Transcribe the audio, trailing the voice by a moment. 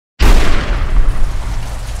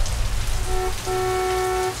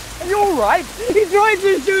right? He tried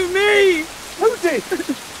to shoot me! Who did?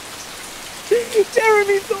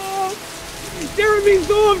 Jeremy Thorpe! Jeremy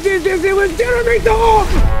Thorpe did this! It was Jeremy Thorpe!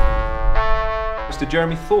 Mr.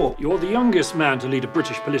 Jeremy Thorpe. You're the youngest man to lead a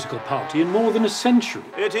British political party in more than a century.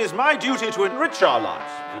 It is my duty to enrich our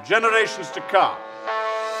lives for generations to come.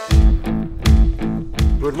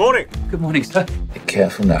 Good morning. Good morning, sir. Be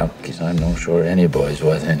careful now, because I'm not sure any boy's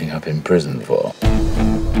worth ending up in prison for.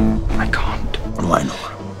 I can't. Why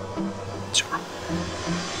not? It's wrong.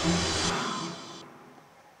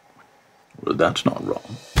 Well, that's not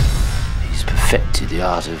wrong. He's perfected the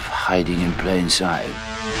art of hiding in plain sight.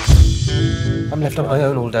 I'm left on my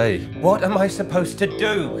own all day. What am I supposed to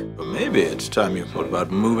do? But maybe it's time you thought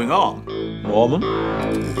about moving on. Norman?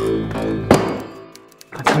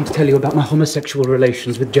 I've come to tell you about my homosexual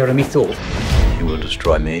relations with Jeremy Thorpe. You will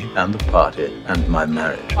destroy me and the party and my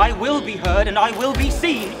marriage. I will be heard and I will be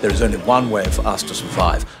seen. There is only one way for us to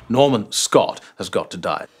survive. Norman Scott has got to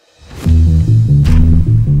die.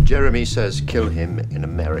 Jeremy says kill him in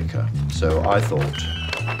America. So I thought,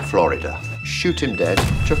 Florida. Shoot him dead,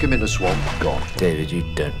 chuck him in a swamp, gone. David, you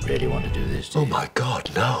don't really want to do this, do you? Oh my God,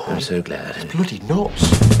 no. I'm so glad. Bloody nuts.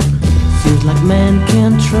 Seems like man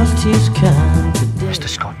can't trust his kind today. Mr.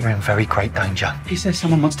 Scott, you're in very great danger. He says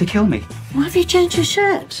someone wants to kill me. Why have you changed your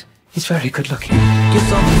shirt? He's very good looking.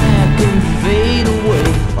 Guess I'll pack and fade away.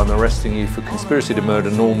 I'm arresting you for conspiracy to murder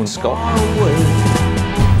Norman Scott.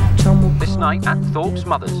 This night at Thorpe's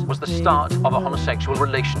mother's was the start of a homosexual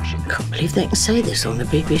relationship. I can't believe they can say this on the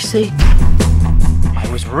BBC. I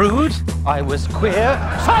was rude. I was queer.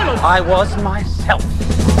 Silence! I was myself.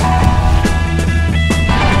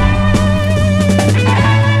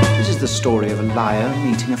 This is the story of a liar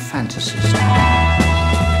meeting a fantasist.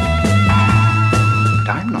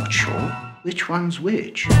 But I'm not sure which one's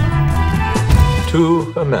which.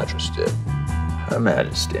 To Her Majesty. Her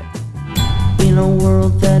Majesty. In a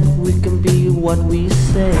world that we can be what we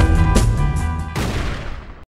say.